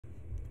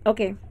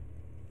Okay.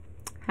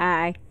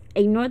 Hi.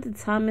 Ignore the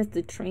Thomas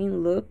the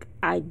Train look.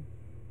 I'm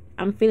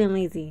feeling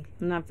lazy.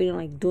 I'm not feeling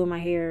like doing my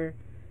hair,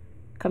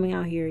 coming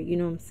out here. You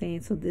know what I'm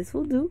saying? So this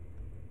will do.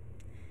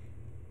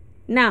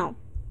 Now,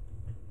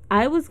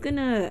 I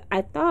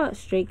thought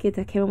Stray Kids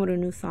had came out with a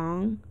new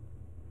song,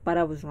 but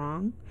I was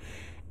wrong.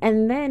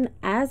 And then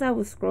as I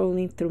was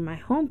scrolling through my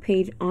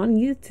homepage on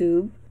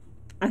YouTube,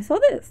 I saw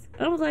this.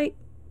 And I was like,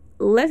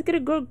 let's get a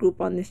girl group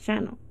on this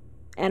channel.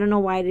 I don't know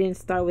why I didn't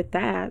start with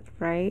that,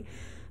 right?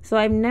 So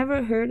I've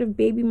never heard of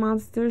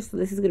BabyMonster, so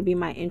this is going to be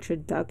my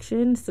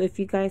introduction. So if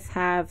you guys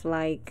have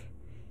like,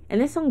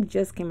 and this song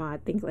just came out, I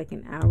think like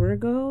an hour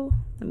ago.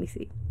 Let me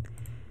see.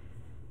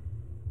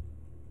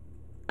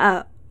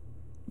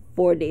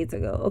 4 days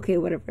ago. Okay,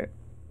 whatever.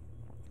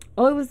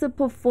 Oh, it was the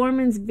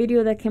performance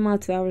video that came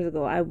out 2 hours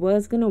ago. I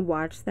was going to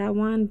watch that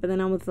one, but then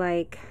I was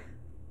like,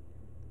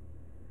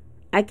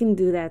 I can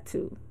do that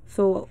too.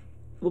 So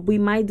we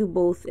might do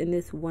both in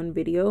this one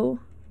video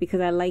because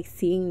I like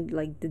seeing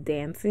like the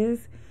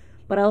dances,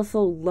 but I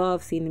also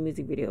love seeing the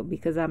music video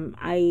because I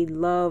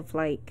love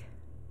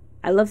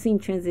seeing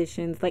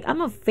transitions. Like,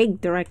 I'm a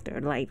fake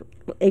director. Like,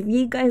 if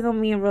you guys know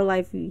me in real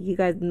life, you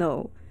guys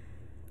know.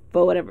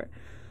 But whatever.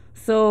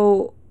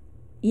 So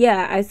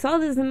yeah, I saw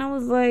this and I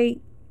was like,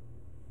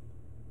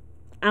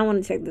 I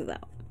want to check this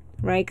out,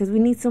 right? Because we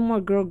need some more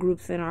girl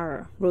groups in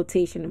our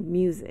rotation of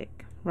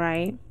music,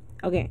 right?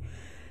 Okay,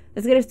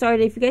 let's get it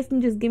started. If you guys can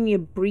just give me a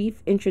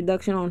brief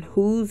introduction on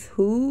who's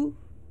who.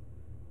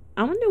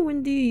 I wonder,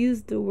 when do you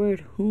use the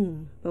word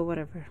whom? But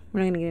whatever,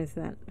 we're not gonna get into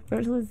that.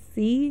 First, let's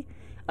see.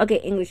 Okay,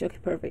 English. Okay,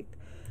 perfect.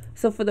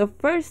 So for the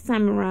first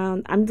time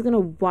around, I'm just gonna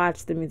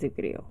watch the music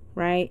video,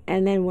 right?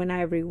 And then when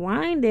I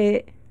rewind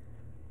it,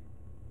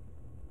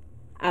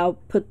 I'll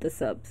put the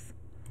subs,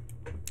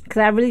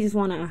 because I really just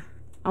wanna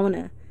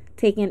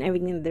take in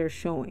everything that they're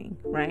showing,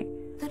 right?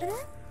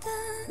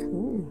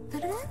 Ooh.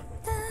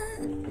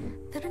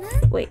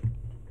 Wait,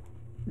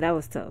 that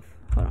was tough.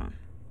 Hold on,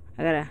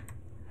 I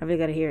really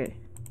gotta hear it.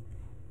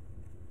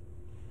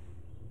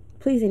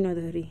 Please ignore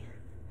the hoodie.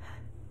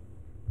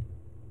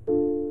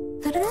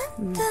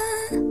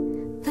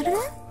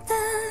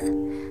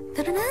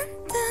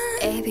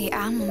 Baby,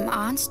 I'm a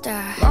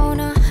monster.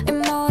 Mona and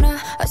Mona,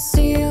 I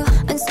see you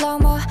in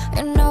slow-mo.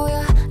 You know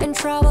you're in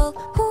trouble.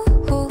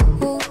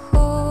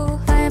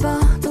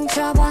 밟아,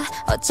 둥쳐봐.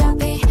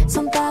 어차피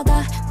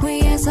손바닥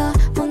위에서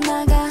못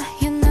나가.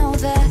 You know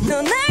that.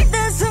 너 날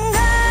뜬 순간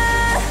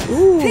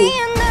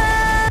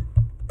피어나.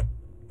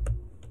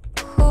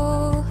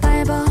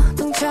 밟아,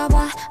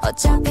 둥쳐봐.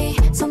 어차피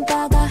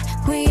손바닥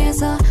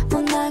위에서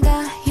못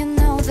나가. You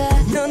know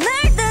that. 너 날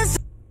뜬.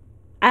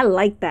 I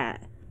like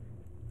that.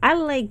 I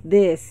like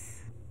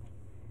this.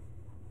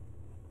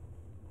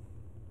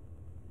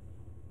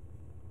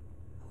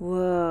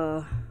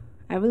 Whoa.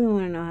 I really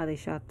want to know how they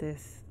shot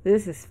this.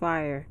 This is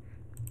fire.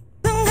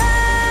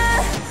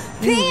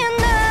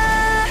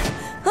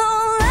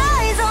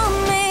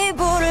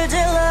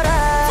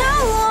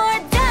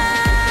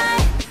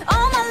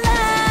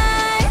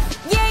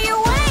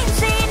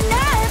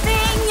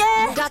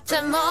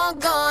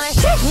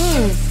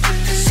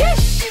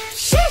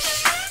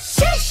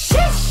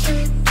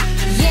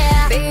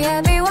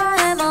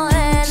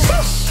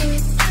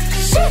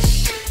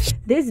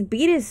 This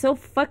beat is so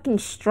fucking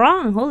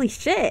strong. Holy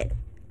shit.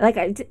 Like,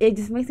 it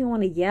just makes me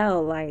want to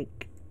yell.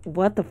 Like,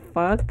 what the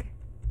fuck?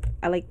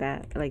 I like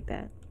that. I like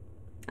that.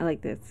 I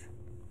like this.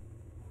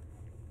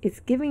 It's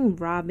giving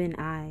Robin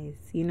eyes,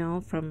 you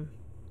know, from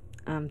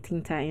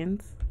Teen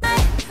Titans.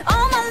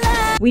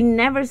 We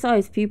never saw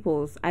his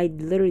pupils. I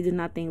literally do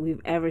not think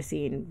we've ever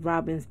seen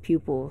Robin's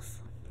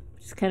pupils.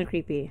 It's kind of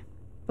creepy,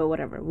 but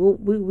whatever.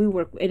 We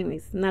work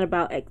anyways. It's not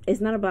about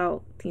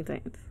Teen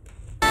Titans.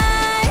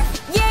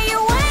 Yeah, you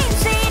ain't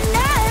seen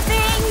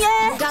nothing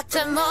yet. Got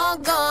them all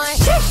going.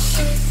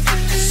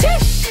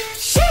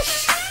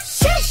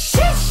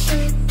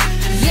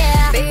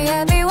 Yeah,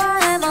 baby,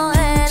 what am I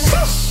in?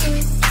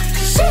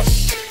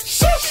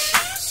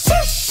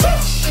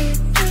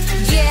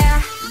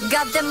 Yeah,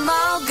 got them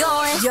all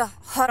going. Yeah,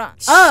 hold on.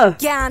 Oh,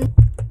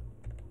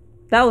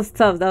 that was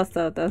tough. That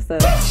was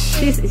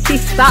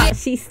tough.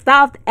 She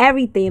stopped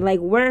everything. Like,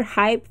 we're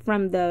hyped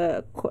from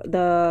the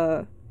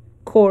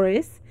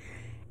chorus,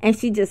 and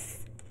she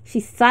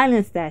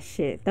silenced that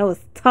shit. That was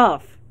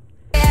tough.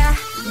 Yeah,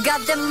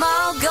 got them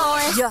all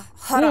going. Yeah,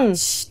 hold on.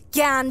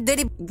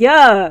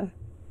 Yeah.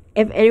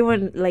 If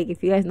anyone, like,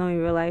 if you guys know me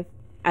in real life,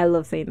 I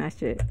love saying that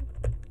shit.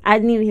 I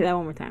need to hear that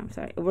one more time.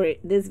 Sorry.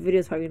 This video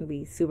is probably gonna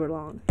be super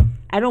long.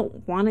 I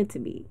don't want it to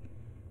be.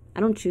 I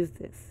don't choose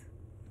this.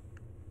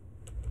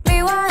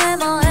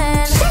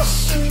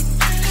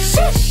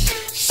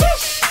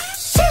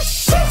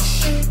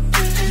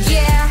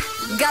 Yeah,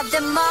 got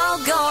them all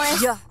going.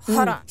 Yeah,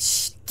 hold on.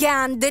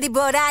 캔들이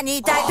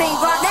보라니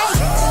달팽이관에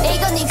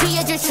이건 네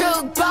귀에 줄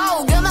축복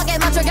음악에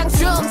맞춰 그냥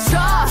춤춰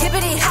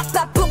히비리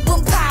핫핫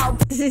붐붐 파우.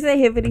 Did she say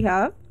hippity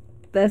hop?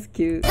 That's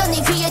cute. 이건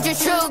네 귀에 줄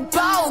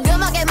축복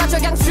음악에 맞춰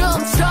그냥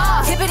춤춰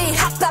히비리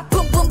핫핫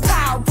붐붐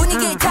파우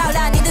분위기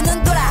타올라 니들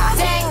눈 돌아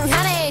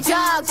땡하니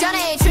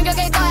적잖니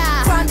충격일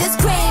거야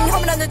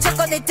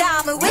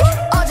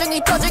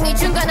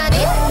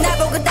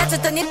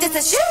따졌던 입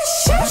뜻은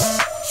Sheesh.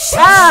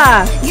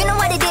 Ah! You know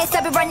what it is,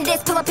 I've been running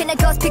this. Pull up in a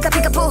ghost, pick up,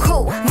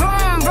 boo-hoo.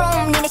 Vroom,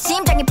 vroom, 니네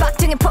심장이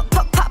박동이 pop,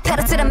 pop, pop.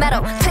 Pedal to the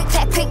metal, click,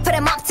 clack, click, put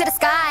 'em up to the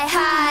sky.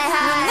 High,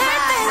 high,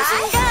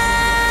 high,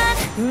 high.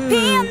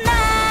 피었나?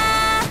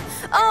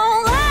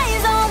 All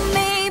eyes on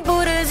me,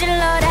 불을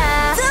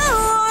질러라. Do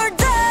or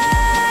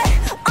die,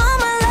 all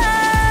my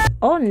life.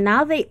 Oh,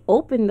 now they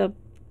opened up.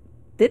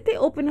 Did they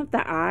open up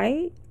the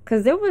eye?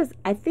 Because there was,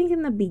 I think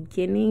in the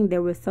beginning,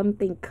 there was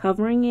something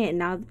covering it.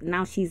 And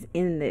now she's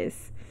in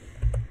this.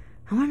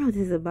 I wonder what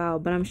this is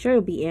about. But I'm sure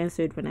it'll be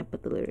answered when I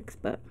put the lyrics.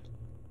 But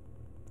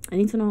I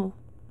need to know.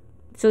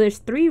 So there's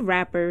 3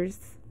 rappers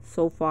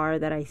so far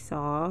that I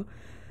saw.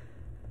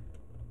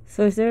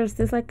 So is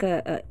this like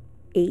a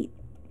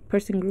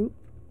 8-person group?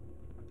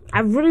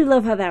 I really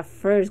love how that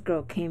first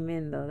girl came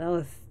in, though. That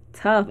was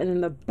tough. And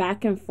then the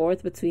back and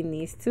forth between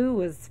these two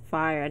was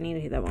fire. I need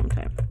to hear that one more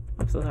time.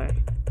 I'm so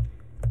sorry.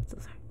 I'm so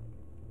sorry.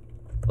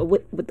 Oh,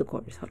 with the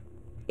chorus. Hold on.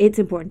 It's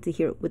important to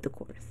hear it with the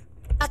chorus.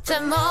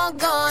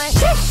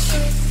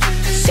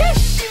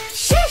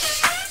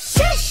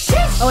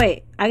 Oh,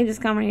 wait. I can just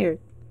come right here.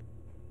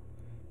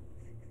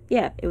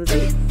 Yeah, it was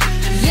 8.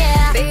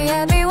 Yeah, be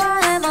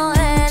everyone I'm on.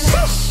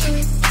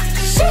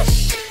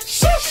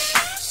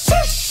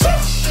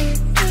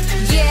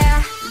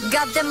 Yeah,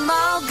 got them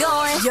all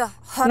going. Yeah,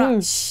 hold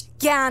on.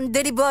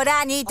 얀들이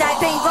보라니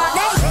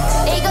달팽이관에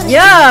이건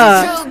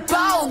Yeah.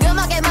 축복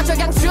음악에 맞춰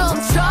그냥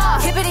춤춰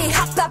히비리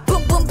핫바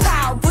붐붐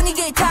파우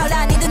분위기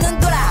타올라 니들 눈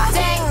돌아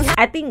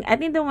I think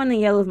the one in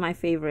yellow is my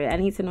favorite. I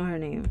need to know her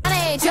name.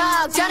 아니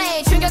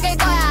적잖이 충격일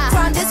거야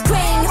From this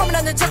queen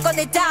홈런은 쳤고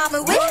내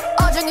다음은 위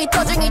어중이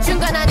도중이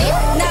중간하니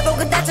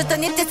나보고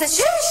다쳤던 입 뜻은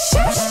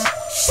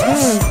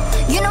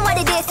You know what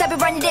it is I've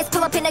been running this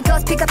Pull up in a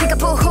ghost pick up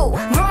boo-hoo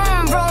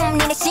Vroom vroom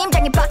니네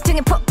심장이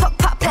박동이 pop pop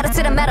pop Pedal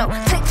to the metal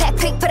click clack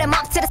click put 'em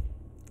up to the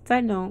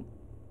Side note,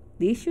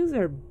 these shoes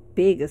are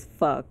big as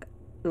fuck.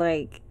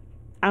 Like,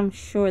 I'm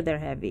sure they're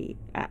heavy.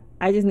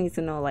 I just need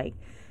to know, like,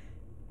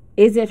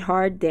 is it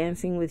hard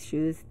dancing with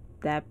shoes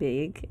that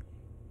big?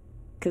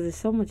 Because there's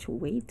so much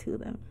weight to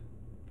them.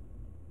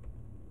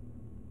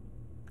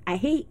 I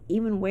hate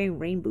even wearing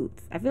rain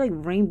boots. I feel like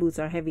rain boots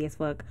are heavy as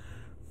fuck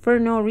for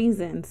no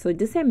reason. So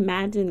just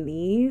imagine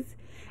these.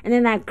 And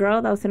then that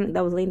girl that was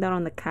laying down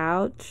on the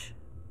couch.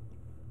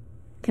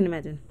 Can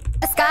imagine.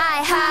 Sky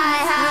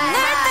high, high,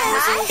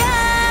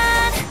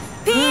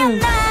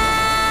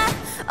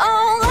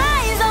 all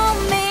eyes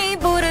on me,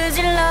 불을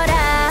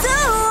질러라. Do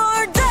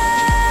or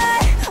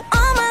die,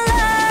 all my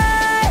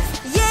life.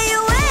 Yeah, you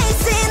ain't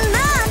seen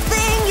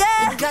nothing,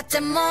 yeah. Got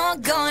them all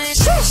going.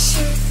 Sheesh,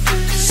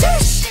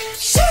 sheesh,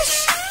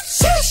 sheesh,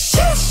 sheesh,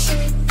 sheesh.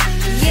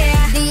 Yeah,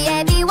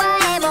 the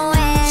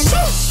ABYMON.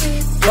 Sheesh.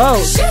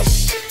 Whoa.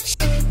 Sheesh.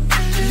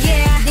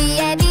 Yeah, the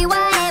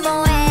ABYMON.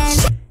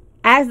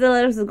 As the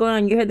letters was going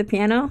on, you heard the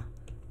piano?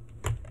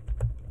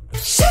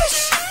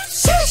 Sheesh,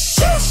 sheesh,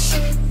 sheesh.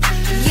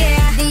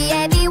 Yeah, the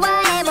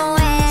ABYMON.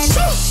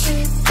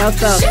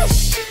 What's up?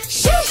 Sheesh,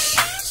 sheesh,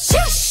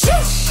 sheesh,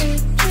 sheesh.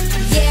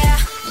 Yeah,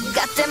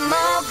 got them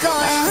all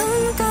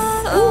going.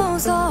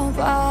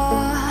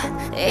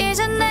 웃어봐.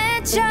 이제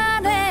내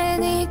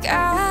차례니까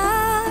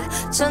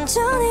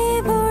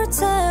천천히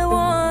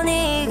불태워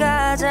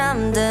네가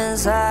잠든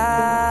사이.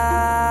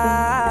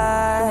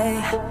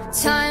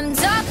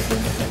 Time's up.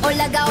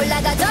 올라가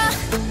올라가 더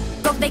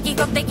꼭대기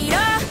꼭대기로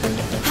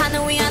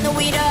하늘 위 하늘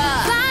위로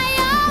Fly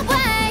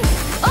away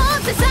온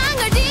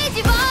세상을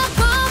뒤집어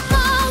보고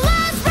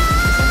Let's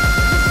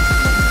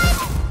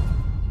ride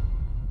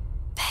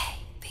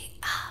Baby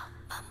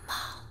I'm a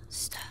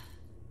monster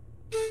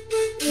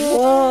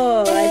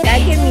Whoa, like that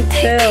gave me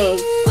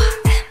chills.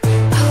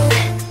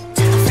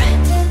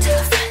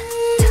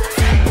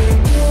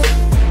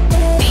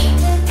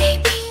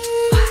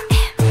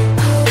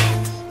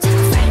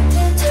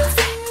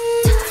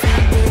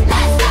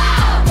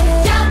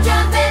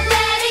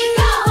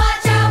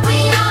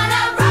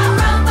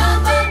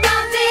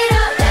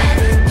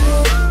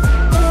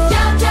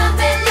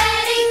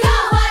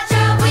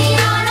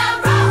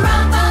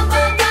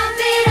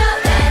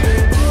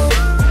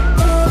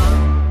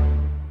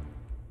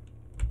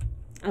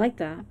 I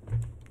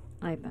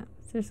like that.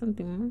 Is there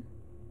something more?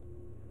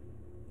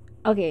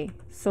 Okay,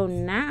 so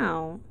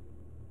now,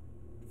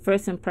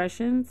 first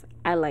impressions,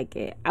 I like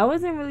it. I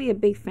wasn't really a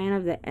big fan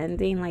of the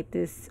ending, like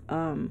this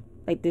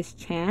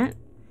chant.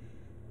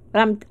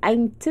 But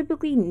I'm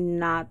typically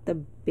not the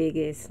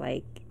biggest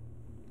like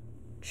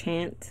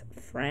chant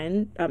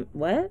friend.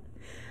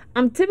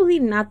 I'm typically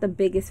not the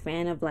biggest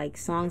fan of like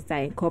songs that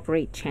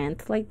incorporate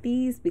chants like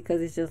these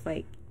because it's just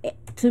like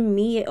to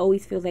me it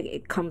always feels like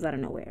it comes out of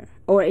nowhere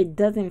or it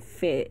doesn't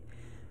fit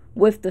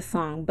with the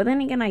song. But then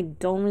again, I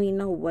don't really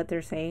know what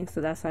they're saying, so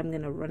that's why I'm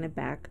gonna run it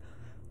back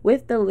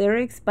with the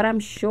lyrics. But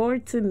I'm sure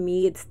to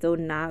me it's still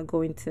not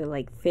going to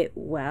like fit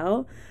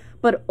well.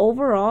 But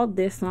overall,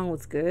 this song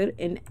was good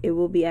and it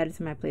will be added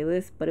to my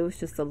playlist. But it was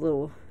just a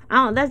little, I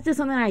don't know, that's just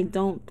something I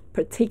don't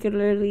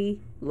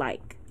particularly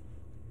like.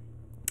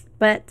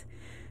 But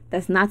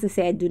That's not to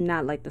say I do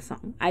not like the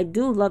song. I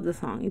do love the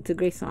song. It's a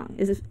great song.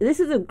 This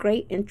is a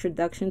great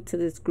introduction to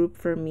this group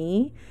for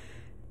me,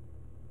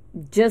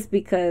 just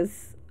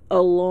because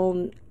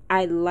alone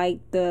I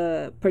like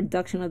the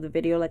production of the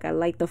video. Like, I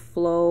like the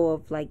flow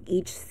of like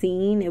each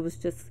scene. It was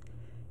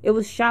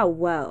shot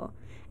well.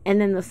 And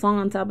then the song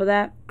on top of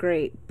that,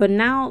 great. But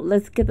now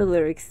let's get the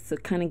lyrics to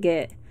kind of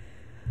get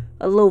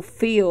a little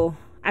feel.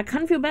 I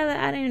kind of feel bad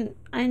that I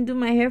didn't do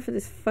my hair for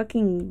this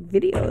fucking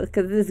video,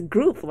 because this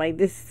group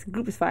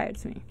is fire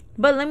to me.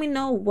 But let me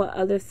know what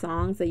other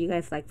songs that you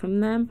guys like from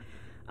them.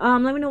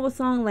 Let me know what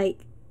song like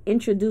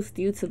introduced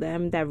you to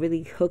them that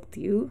really hooked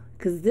you,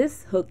 because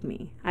this hooked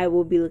me. I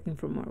will be looking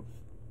for more,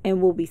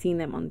 and we'll be seeing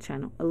them on the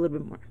channel a little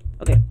bit more.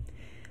 Okay,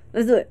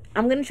 let's do it.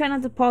 I'm gonna try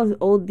not to pause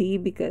OD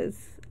because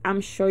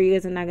I'm sure you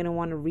guys are not gonna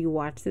want to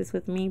rewatch this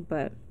with me,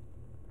 but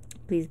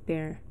please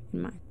bear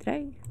in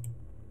mind.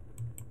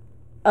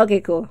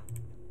 Okay, cool.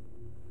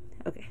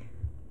 Okay.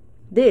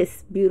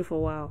 This,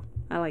 beautiful, wow.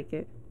 I like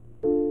it.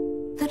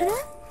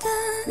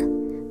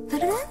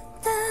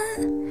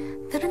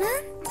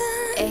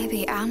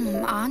 Baby, I'm a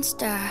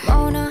monster.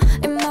 Mona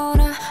and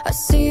Mona, I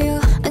see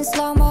you in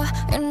slow-mo.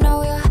 You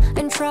know you're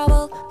in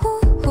trouble.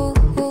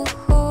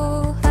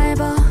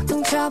 밟아,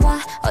 둥쳐봐.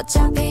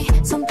 어차피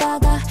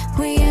손바닥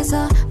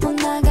위에서 못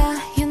나가.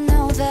 You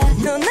know that.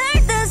 넌 알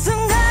때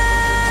순간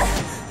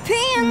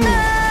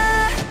피어나.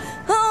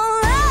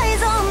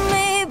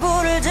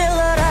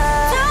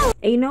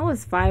 And you know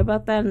what's fire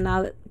about that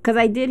now? Because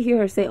I did hear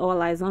her say all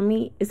eyes on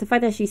me. It's the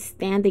fact that she's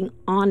standing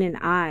on an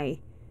eye.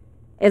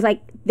 It's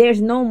like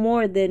there's no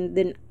more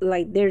than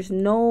like there's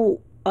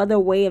no other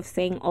way of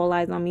saying all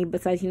eyes on me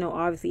besides, you know,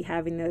 obviously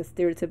having the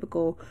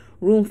stereotypical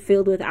room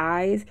filled with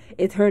eyes.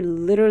 It's her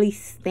literally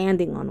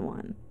standing on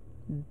one.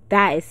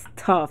 That is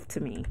tough to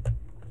me.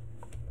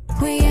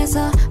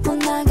 위에서 못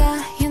나가,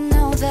 you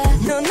know that.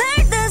 넌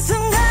알 때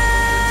순간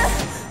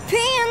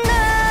피어나.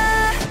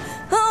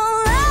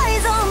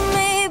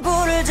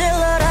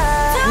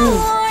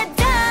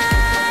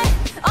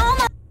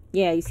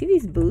 Yeah, you see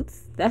these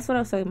boots? That's what I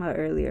was talking about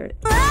earlier.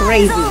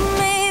 Crazy.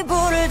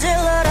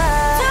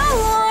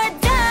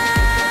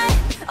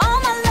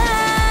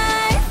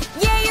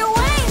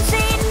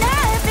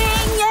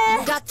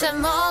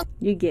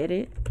 You get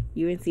it?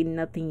 You ain't seen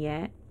nothing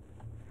yet.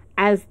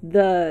 As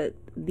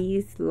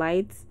these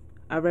lights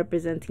are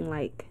representing,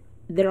 like,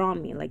 they're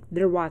on me, like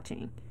they're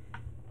watching.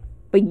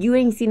 But you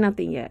ain't seen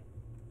nothing yet.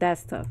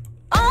 That's tough.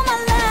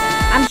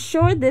 I'm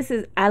sure this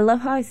is, I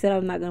love how I said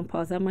I'm not going to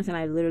pause that much, and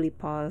I literally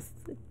paused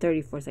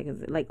 34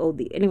 seconds, like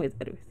OD. Anyways,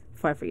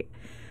 before I forget.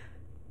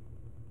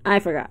 I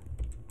forgot.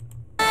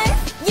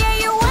 Yeah,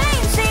 you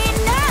ain't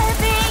seen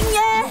nothing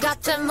yet.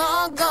 Got them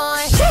all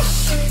going.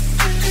 Sheesh,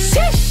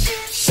 sheesh,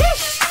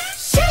 sheesh,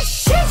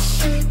 sheesh,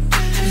 sheesh.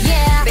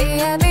 Yeah,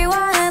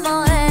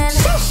 BabyMonster.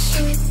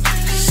 Sheesh,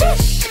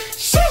 sheesh,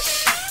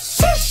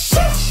 sheesh,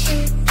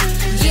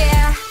 sheesh.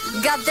 Yeah,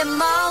 got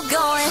them all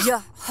going.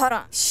 Yeah, hold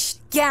on.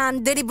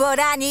 안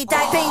들이보라니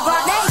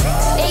달팽이관에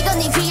이건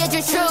네 귀에 줄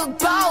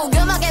축복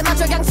음악에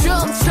맞춰 그냥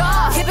춤춰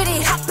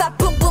히비리 핫바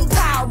뿜뿜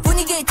파우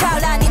분위기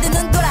타올라 니들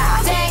눈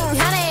돌아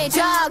땡하네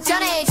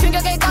적잖아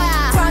충격일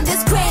거야 From the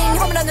screen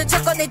홈런은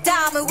쳤고 내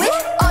다음은 위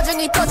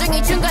어중이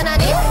도중이 중간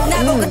아니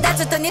나보고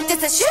다쳤던 입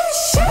뜻은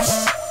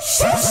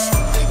슈슈슈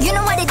You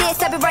know what it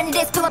is, I've been running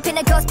this pull up in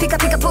a ghost pick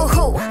up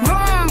boohoo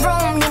Vroom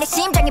vroom 니네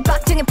심장이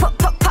박동이 pop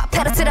pop pop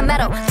pedal to the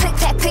metal click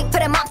clack click put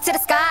them up to the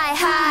sky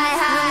high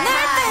high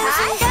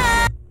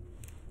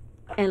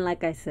And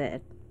like I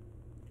said,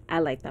 I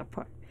like that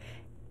part.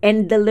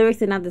 And the lyrics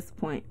did not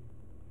disappoint.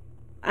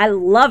 I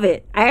love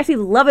it. I actually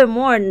love it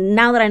more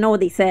now that I know what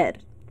they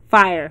said.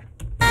 Fire.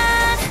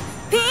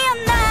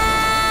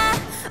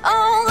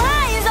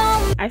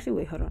 Actually,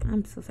 wait, hold on.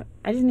 I'm so sorry.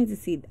 I just need to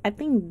see. I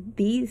think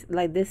these,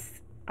 like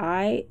this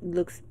eye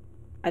looks,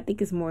 I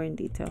think it's more in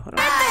detail. Hold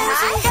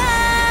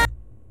on.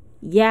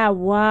 Yeah,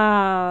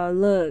 wow.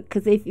 Look,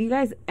 because if you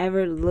guys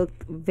ever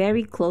look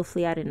very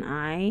closely at an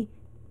eye,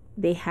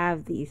 they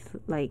have these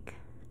like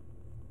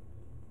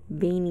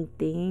veiny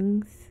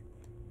things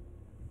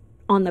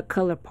on the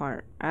color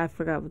part. I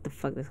forgot what the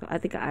fuck this called. I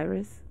think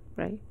iris,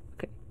 right?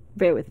 Okay,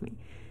 bear with me.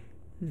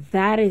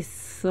 That is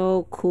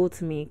so cool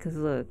to me because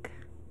look,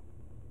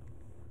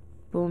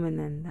 boom, and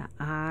then the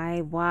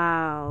eye.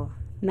 Wow.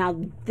 Now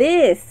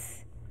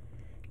this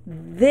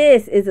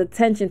is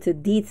attention to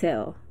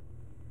detail.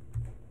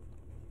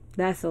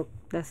 That's so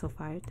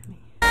fire to me.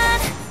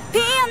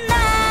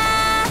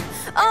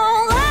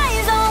 All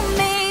eyes on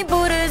me,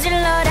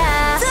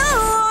 부르질러라. Do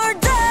or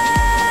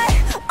die,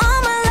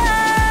 all my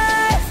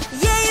life.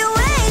 Yeah, you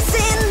ain't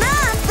seen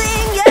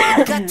nothing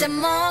yet. Got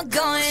them all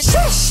going.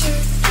 Sheesh,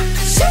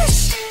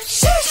 sheesh,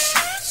 sheesh,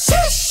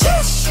 sheesh,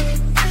 sheesh.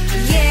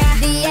 Yeah,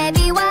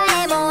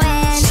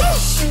 BabyMonster.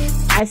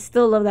 I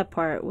still love that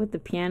part with the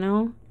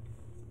piano,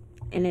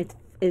 and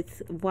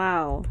it's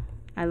wow.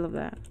 I love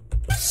that.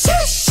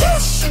 Sheesh,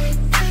 sheesh.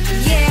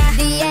 Yeah,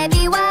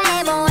 BabyMonster.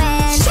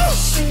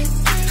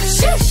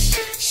 Sheesh,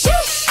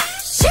 sheesh,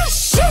 sheesh,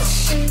 sheesh.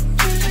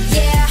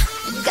 Yeah,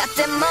 got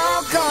them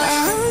all going.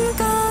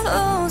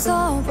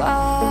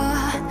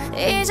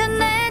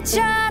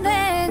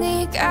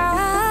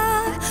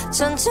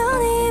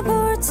 천천히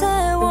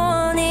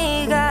불태워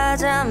네가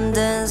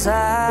잠든 사이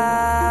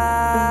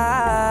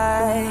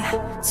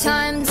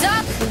Time's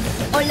up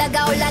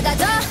올라가 올라가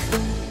더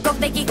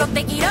꼭대기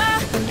꼭대기로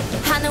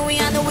하늘 위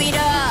하늘 위로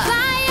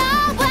Fly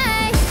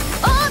away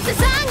온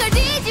세상을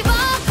뒤집어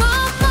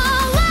Come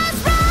on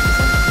let's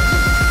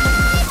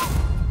ride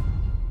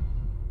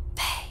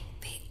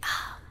Baby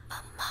I'm a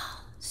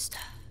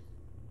monster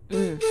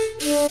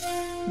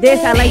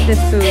This I like this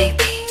too.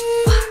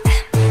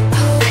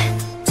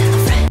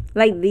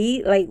 Like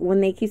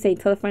when they keep saying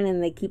tell a friend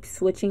and they keep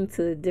switching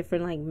to a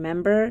different like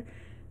member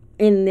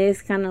in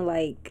this kind of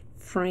like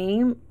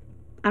frame.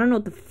 I don't know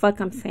what the fuck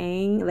I'm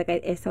saying. Like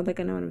it sounds like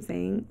I know what I'm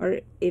saying,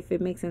 or if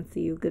it makes sense to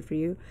you, good for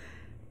you.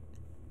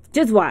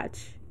 Just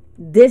watch.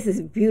 This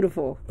is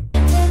beautiful.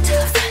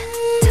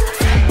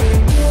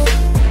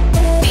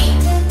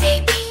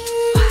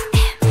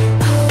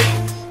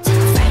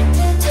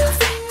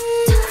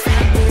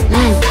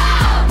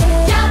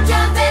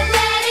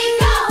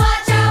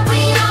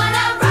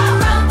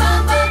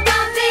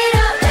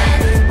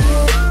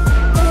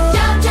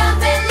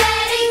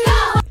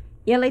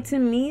 Yeah, like to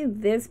me,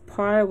 this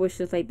part was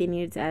just like they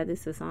needed to add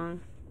this to the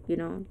song, you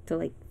know, to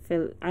like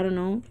fill. I don't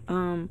know.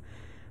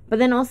 But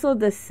then also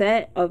the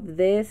set of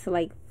this,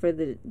 like for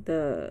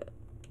the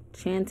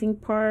chanting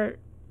part,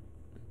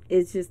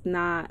 is just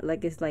not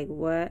like it's like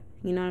what,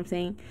 you know what I'm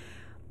saying?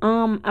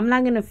 I'm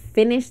not gonna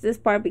finish this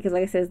part because,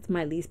 like I said, it's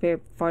my least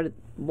favorite part.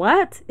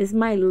 It's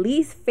my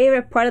least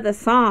favorite part of the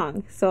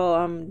song. So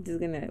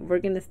we're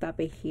gonna stop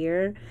it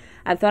here.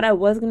 I thought I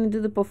was gonna do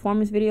the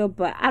performance video,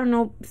 but I don't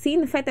know.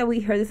 Seeing the fact that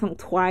we heard this song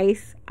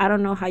twice, I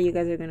don't know how you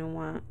guys are gonna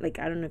want. Like,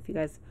 I don't know if you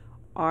guys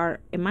are.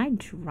 Am I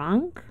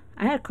drunk?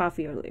 I had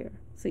coffee earlier,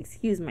 so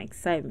excuse my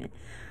excitement.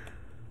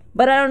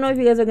 But I don't know if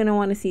you guys are gonna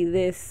want to see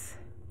this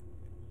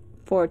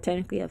for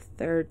technically a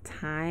third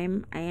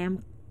time. I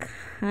am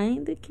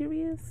kind of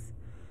curious.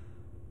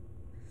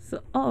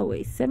 So, oh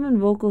wait, 7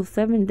 vocals,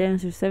 7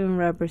 dancers, 7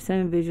 rappers,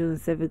 7 visuals,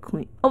 and 7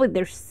 queens. Oh wait,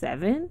 there's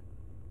 7?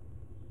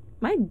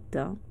 Am I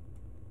dumb?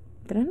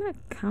 Did I not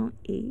count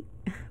 8?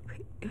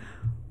 Wait.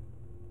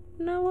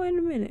 No, wait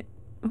a minute.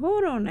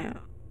 Hold on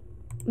now.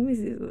 Let me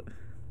see. Let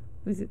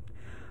me see.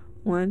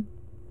 1,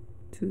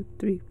 2,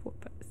 3, 4,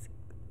 5, 6.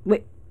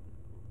 Wait.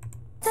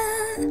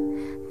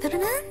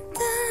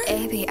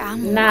 Baby,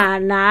 Nah,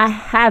 I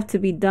have to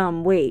be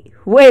dumb. Wait.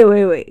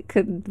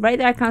 Cause right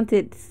there I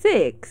counted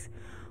 6.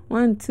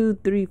 1, 2,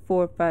 3,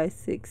 4, 5,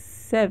 6,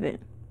 7.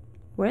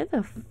 Where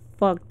the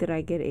fuck did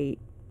I get 8?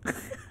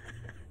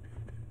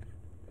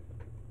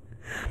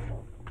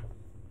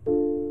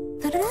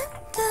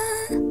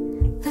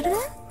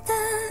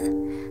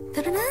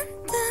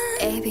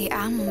 Baby,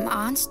 I'm a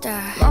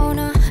monster.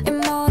 Mona and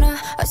Mona,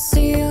 I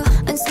see you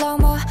in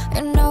slow-mo.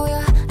 You know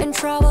you're in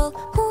trouble.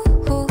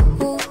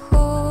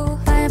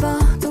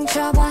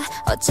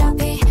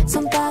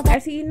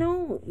 Actually, you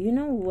know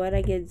what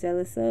I get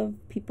jealous of?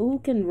 People who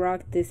can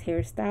rock this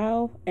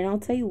hairstyle, and I'll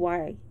tell you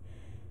why.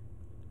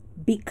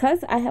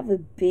 Because I have a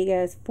big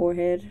ass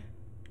forehead,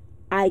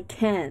 I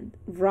can't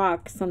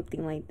rock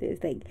something like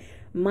this. Like,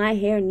 my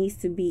hair needs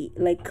to be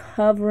like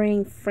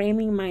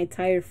framing my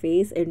entire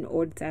face in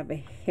order to have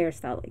a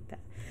hairstyle like that.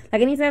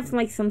 Like, I need to have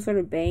some sort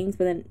of bangs,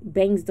 but then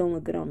bangs don't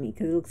look good on me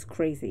because it looks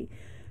crazy.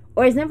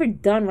 Or it's never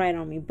done right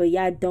on me. But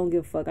yeah, I don't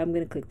give a fuck. I'm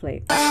gonna click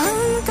play.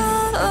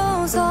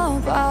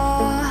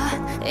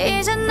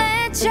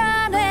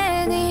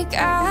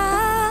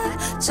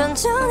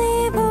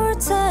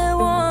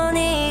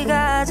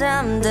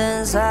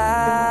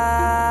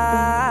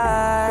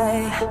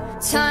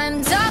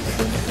 Time's up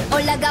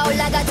올라가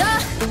올라가 더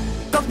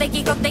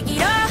꼭대기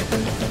꼭대기로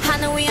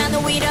하늘 위 하늘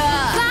위로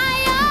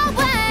Fly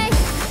away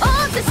온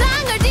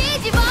세상을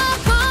뒤집어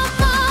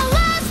Come on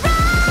let's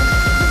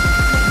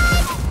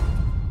ride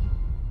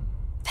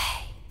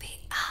Baby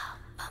I'm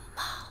a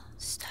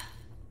monster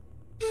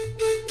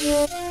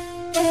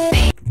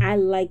I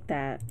like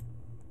that.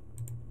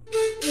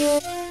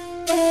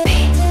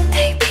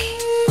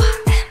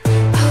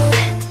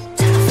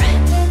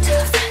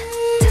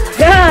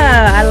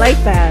 Yeah, I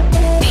like that.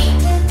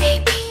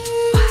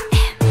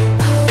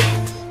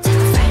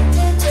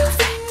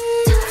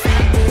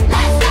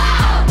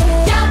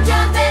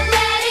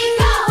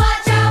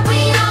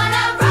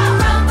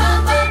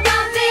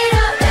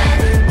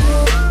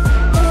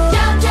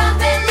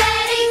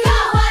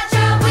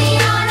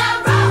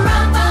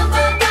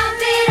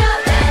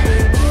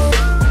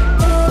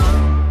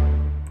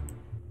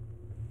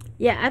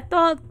 Yeah, I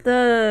thought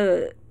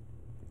the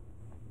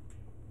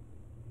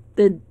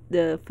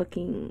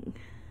fucking,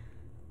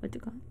 what you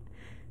call it?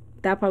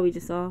 That part we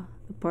just saw,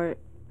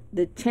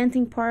 the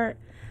chanting part,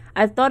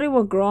 I thought it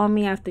would grow on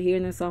me after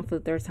hearing the song for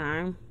the third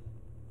time.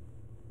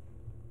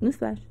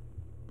 Newsflash.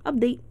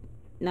 Update.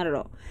 Not at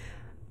all.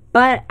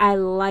 But I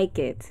like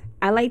it.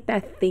 I like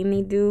that thing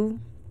they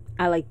do.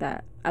 I like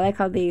that. I like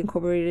how they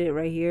incorporated it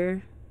right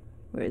here.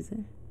 Where is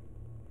it?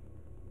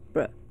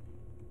 Bruh.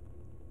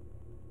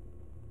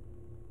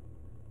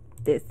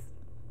 This.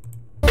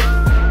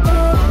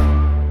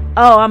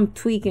 Oh, I'm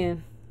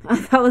tweaking.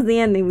 That was the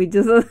ending. We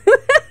just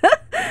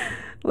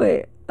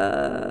Wait,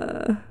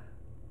 right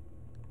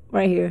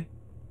here.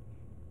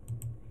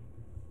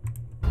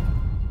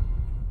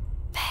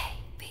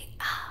 Baby,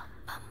 I'm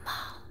a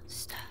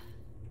monster.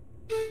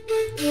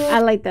 I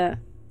like that.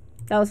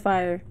 That was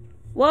fire.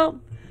 Well,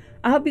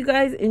 I hope you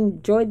guys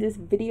enjoyed this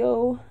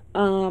video.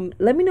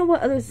 Let me know what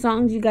other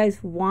songs you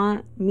guys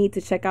want me to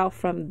check out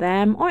from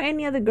them, or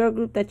any other girl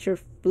group that you're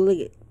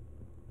really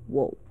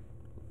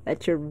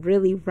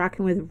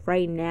rocking with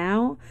right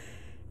now,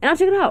 and I'll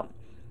check it out.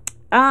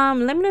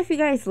 Let me know if you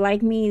guys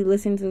like me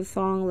listening to the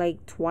song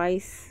like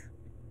twice.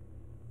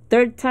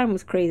 Third time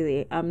was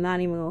crazy. I'm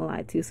not even gonna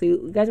lie to you. So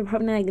you guys are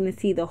probably not gonna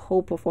see the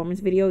whole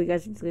performance video. You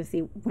guys are just gonna see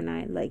when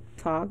I like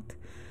talked.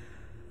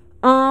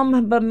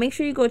 But make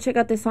sure you go check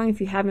out this song if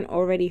you haven't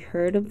already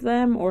heard of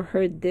them or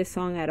heard this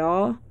song at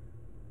all.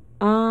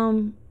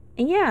 And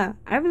yeah,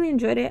 I really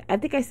enjoyed it. I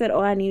think I said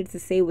all I needed to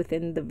say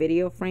within the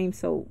video frame.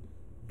 So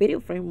video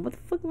frame, what the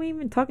fuck am I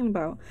even talking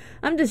about?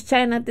 I'm just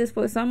chatting at this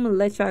point, so I'm gonna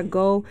let y'all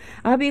go.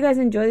 I hope you guys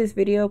enjoy this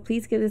video.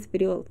 Please give this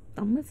video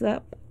a thumbs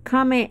up,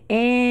 comment,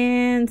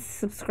 and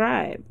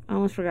subscribe. I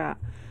almost forgot.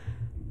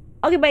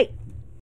 Okay, bye.